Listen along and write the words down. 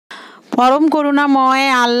পরম করুণাময়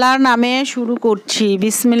আল্লাহর নামে শুরু করছি।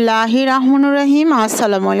 বিসমিল্লাহির রহমানির রহিম।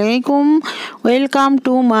 আসসালামু আলাইকুম, welcome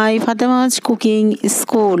to my Fatema's cooking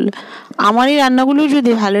school. আমার এই রান্নাগুলো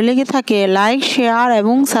যদি ভালো লেগে থাকে লাইক, শেয়ার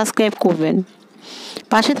এবং সাবস্ক্রাইব করবেন।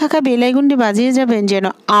 পাশে থাকা বেল আইকনটি বাজিয়ে যাবেন যেন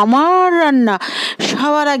আমার রান্না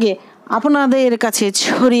সবার আগে আপনাদের কাছে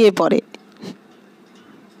ছড়িয়ে পড়ে।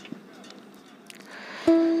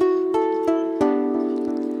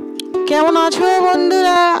 কেমন আছো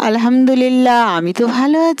বন্ধুরা? আলহামদুলিল্লাহ, আমি তো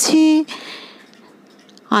ভালো আছি।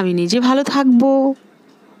 আমি নিজে ভালো থাকবো,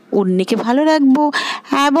 অন্যকে ভালো রাখবো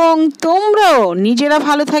এবং তোমরাও নিজেরা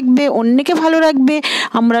ভালো থাকবে, অন্যকে ভালো রাখবে।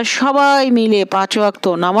 আমরা সবাই মিলে 5 ওয়াক্ত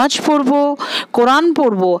নামাজ পড়বো, কোরআন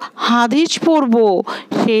পড়বো, হাদিস পড়বো,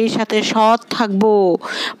 সেই সাথে সৎ থাকবো,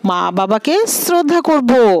 মা বাবাকে শ্রদ্ধা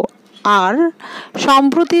করবো। আর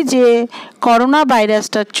সম্প্রতি যে করোনা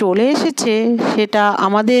ভাইরাসটা চলে এসেছে সেটা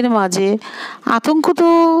আমাদের মাঝে আতঙ্ক তো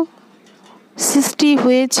সৃষ্টি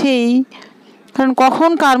হয়েছেই, কারণ কখন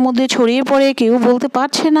কার মধ্যে ছড়িয়ে পড়ে কেউ বলতে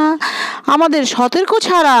পারছে না। আমাদের সতর্ক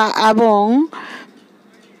ছাড়া এবং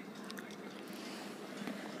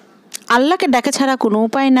আল্লাহকে ডাকে ছাড়া কোনো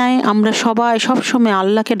উপায় নাই। আমরা সবাই সবসময়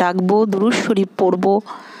আল্লাহকে ডাকবো, দুরূদ শরীফ পড়বো।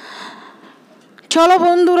 চলো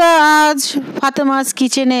বন্ধুরা, আজ ফাতেমাস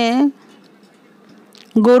কিচেনে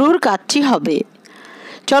গরুর কাচ্চি হবে।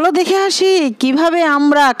 চলো দেখে আসি কিভাবে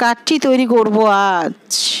আমরা কাচ্চি তৈরি করব আজ।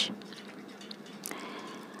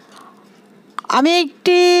 আমি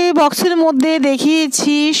একটি বক্সের মধ্যে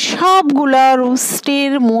দেখিয়েছি সবগুলা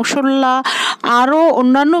রোস্টের মশলা, আরও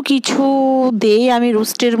অন্যান্য কিছু দিয়ে আমি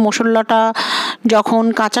রোস্টের মশলাটা যখন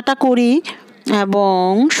কাঁচাটা করি এবং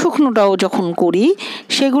শুকনোটাও যখন করি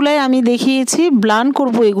সেগুলাই আমি দেখিয়েছি। ব্লান্ড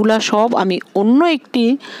করব এগুলা সব আমি অন্য একটি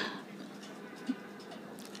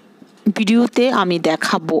ভিডিওতে আমি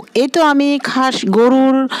দেখাবো। এই তো আমি খাস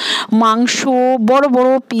গরুর মাংস বড়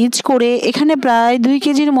বড় পিস করে, এখানে প্রায় 2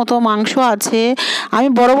 কেজির মতো মাংস আছে। আমি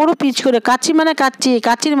বড় বড় পিস করে, কাচ্চি মানে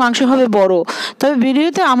কাচ্চির মাংস হবে বড়, তবে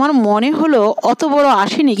ভিডিওতে আমার মনে হলো অত বড়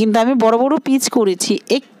আসেনি, কিন্তু আমি বড় বড় পিস করেছি।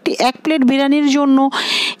 এক প্লেট বিরিয়ানির জন্য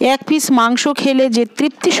 1 পিস মাংস খেলে যে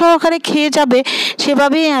তৃপ্তি সহকারে খেয়ে যাবে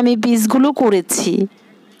সেভাবেই আমি পিসগুলো করেছি।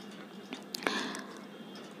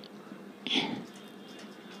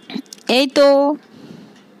 এই তো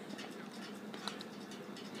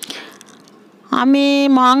আমি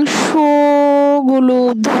মাংসগুলো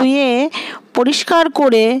ধুয়ে পরিষ্কার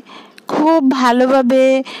করে খুব ভালোভাবে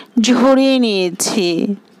ঝরিয়ে নিয়েছি।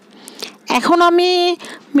 এখন আমি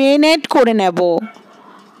ম্যারিনেট করে নেব।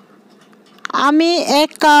 আমি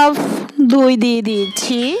 1 কাপ দই দিয়ে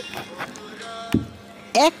দিয়েছি,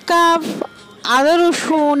 1 কাপ আদা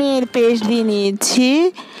রসুনের পেস্ট দিয়ে নিয়েছি।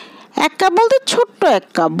 1 কাপ বলতে ছোট্ট 1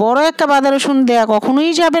 কাপ, বড় 1 কাপ আদা রসুন দেওয়া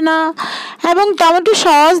কখনোই যাবে না। এবং টমেটো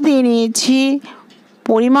সস দিয়ে নিয়েছি,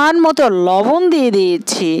 পরিমাণ মতো লবণ দিয়ে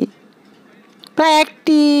দিয়েছি, প্রায় 1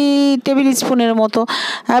 টেবিল স্পুনের মতো,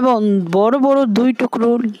 এবং বড় বড় 2 টুকরো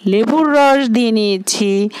লেবুর রস দিয়ে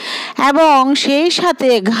নিয়েছি এবং সেই সাথে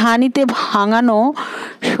ঘানিতে ভাঙানো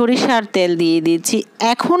সরিষার তেল দিয়ে দিয়েছি।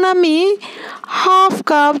 এখন আমি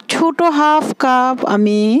ছোট হাফ কাপ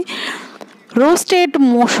আমি রোস্টেড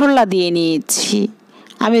মশলা দিয়ে নিয়েছি।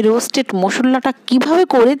 আমি রোস্টেড মশলাটা কিভাবে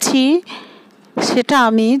করেছি সেটা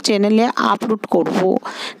আমি চ্যানেলে আপলোড করব।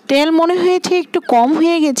 তেল মনে হয়েছে একটু কম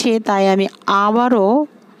হয়ে গেছে, তাই আমি আবারও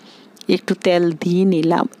একটু তেল দিয়ে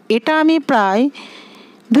নিলাম। এটা আমি প্রায়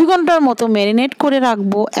 2 ঘন্টার মতো ম্যারিনেট করে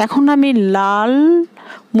রাখবো। এখন আমি লাল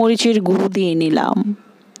মরিচের গুঁড়ো দিয়ে নিলাম,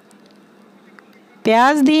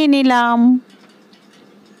 পেঁয়াজ দিয়ে নিলাম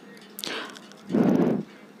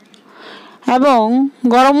এবং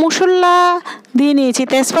গরম মশলা দিয়ে নিয়েছি।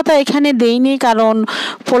 তেজপাতা এখানে দেইনি, কারণ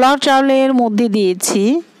পোলাও চাউলের মধ্যে দিয়েছি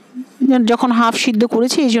যখন হাফ সিদ্ধ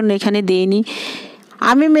করেছি, এই জন্য এখানে দেইনি।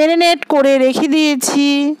 আমি ম্যারিনেট করে রেখে দিয়েছি।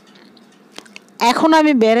 এখন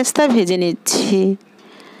আমি বেরেস্তা ভেজে নিচ্ছি।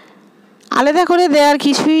 আলাদা করে দেওয়ার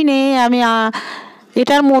কিছুই নেই, আমি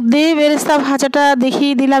এটার মধ্যেই বেরেস্তা ভাজাটা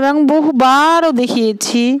দেখিয়ে দিলাম এবং বহুবারও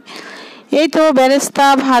দেখিয়েছি। এই তো বেরেস্তা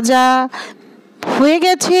ভাজা হয়ে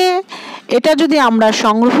গেছে। এটা যদি আমরা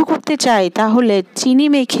সংগ্রহ করতে চাই তাহলে চিনি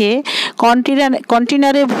মেখে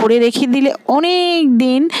কন্টেনারে ভরে রেখে দিলে অনেক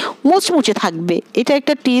দিন মুচমুচে থাকবে। এটা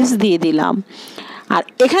একটা টিপস দিয়ে দিলাম। আর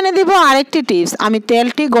এখানে দেব আরেকটি টিপস। আমি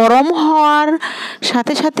তেলটি গরম হওয়ার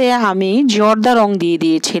সাথে সাথে আমি জর্দা রং দিয়ে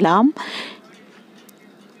দিয়েছিলাম।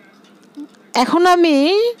 এখন আমি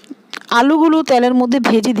আলুগুলো তেলের মধ্যে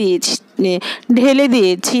ভেজে দিয়েছি, ঢেলে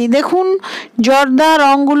দিয়েছি। দেখুন জর্দা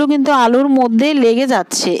রঙগুলো কিন্তু আলুর মধ্যে লেগে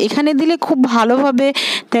যাচ্ছে। এখানে দিলে খুব ভালোভাবে,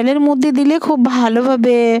 তেলের মধ্যে দিলে খুব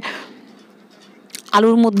ভালোভাবে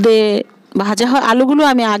আলুর মধ্যে ভাজা হয় আলুগুলো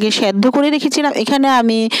আমি আগে সেদ্ধ করে রেখেছিলাম। এখানে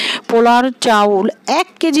আমি পোলার চাউল 1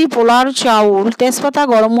 কেজি পোলার চাউল, তেজপাতা,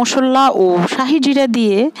 গরম মশলা ও শাহি জিরা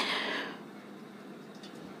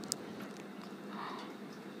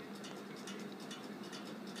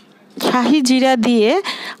দিয়ে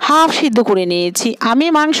হাফ সিদ্ধ করে নিয়েছি। আমি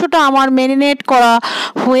মাংসটা আমার ম্যারিনেট করা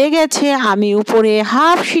হয়ে গেছে, আমি উপরে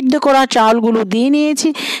হাফ সিদ্ধ করা চাউলগুলো দিয়ে নিয়েছি।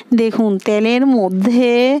 দেখুন তেলের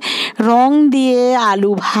মধ্যে রং দিয়ে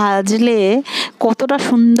আলু ভাজলে কতটা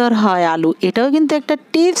সুন্দর হয় আলু, এটাও কিন্তু একটা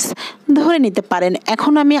টিপস ধরে নিতে পারেন।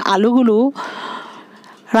 এখন আমি আলুগুলো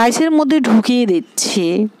রাইসের মধ্যে ঢুকিয়ে দিচ্ছি।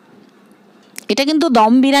 এটা কিন্তু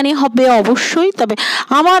দম বিরিয়ানি হবে অবশ্যই, তবে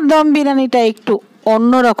আমার দম বিরিয়ানিটা একটু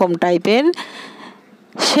অন্যরকম টাইপের।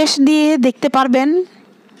 শেষ দিয়ে দেখতে পারবেন।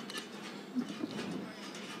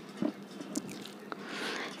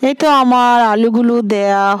 এই তো আমার আলুগুলো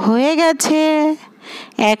দেয়া হয়ে গেছে।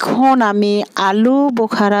 এখন আমি আলু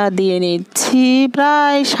বোখারা দিয়ে নিচ্ছি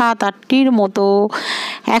প্রায় 7-8টির মতো।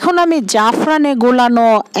 এখন আমি জাফরানে গোলানো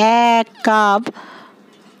 1 কাপ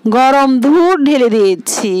গরম দুধ ঢেলে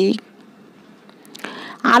দিয়েছি।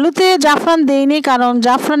 আলুতে জাফরান দেইনি কারণ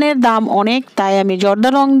জাফরানের দাম অনেক, তাই আমি জর্দা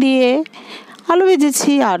রং দিয়ে আলু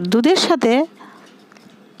ভেজেছি আর দুধের সাথে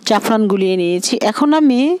জাফরান গুলিয়ে নিয়েছি। এখন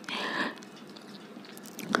আমি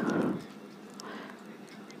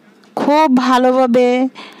খুব ভালোভাবে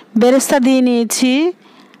বেরেস্তা দিয়ে নিয়েছি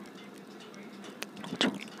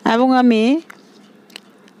এবং আমি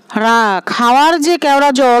খাওয়ার যে কেওড়া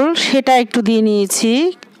জল সেটা একটু দিয়ে নিয়েছি।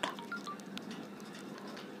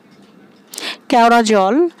 কেওড়া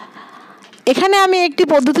জল এখানে আমি একটি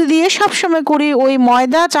পদ্ধতি দিয়ে সবসময় করি, ওই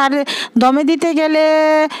ময়দা দমে দিতে গেলে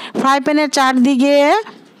ফ্রাই প্যানের চারদিকে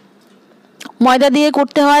ময়দা দিয়ে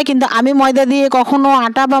করতে হয়, কিন্তু আমি ময়দা দিয়ে কখনো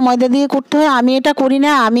আটা বা ময়দা দিয়ে করতে হয়, আমি এটা করি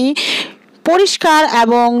না। আমি পরিষ্কার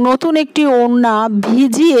এবং নতুন একটি ওড়না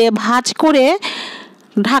ভিজিয়ে ভাঁজ করে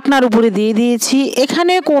ঢাকনার উপরে দিয়ে দিয়েছি।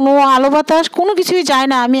 এখানে কোনো আলো বাতাস কোনো কিছুই যায়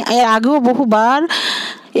না। আমি এর আগেও বহুবার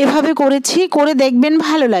এভাবে করেছি, করে দেখবেন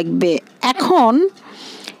ভালো লাগবে। এখন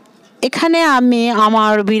এখানে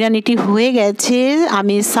আমার বিরিয়ানিটি হয়ে গেছে,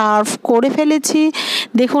 আমি সার্ভ করে ফেলেছি।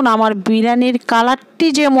 দেখুন আমার বিরিয়ানির কালারটি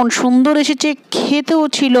যেমন সুন্দর এসেছে, খেতেও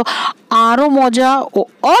ছিল আরও মজা ও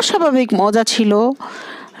অস্বাভাবিক মজা ছিল।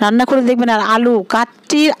 রান্না করে দেখবেন। আর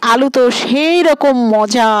কাচ্চির আলু তো সেই রকম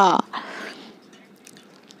মজা।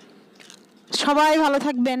 সবাই ভালো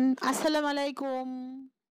থাকবেন। আসসালামু আলাইকুম।